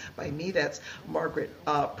produced by me. That's Margaret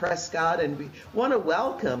Prescott. And we want to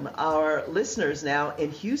welcome our listeners now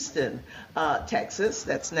in Houston, Texas,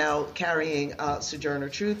 that's now carrying Sojourner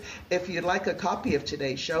Truth. If you'd like a copy of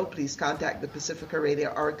today's show, please contact the Pacifica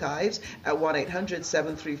Radio Archives at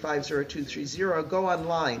 1-800-735-0230. Go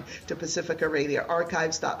online to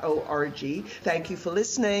pacificaradioarchives.org. Thank you for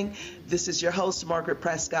listening. This is your host, Margaret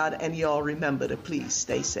Prescott, and y'all remember to please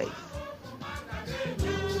stay safe.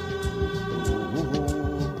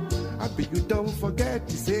 I bet you don't forget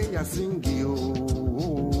to say I sing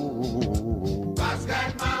you.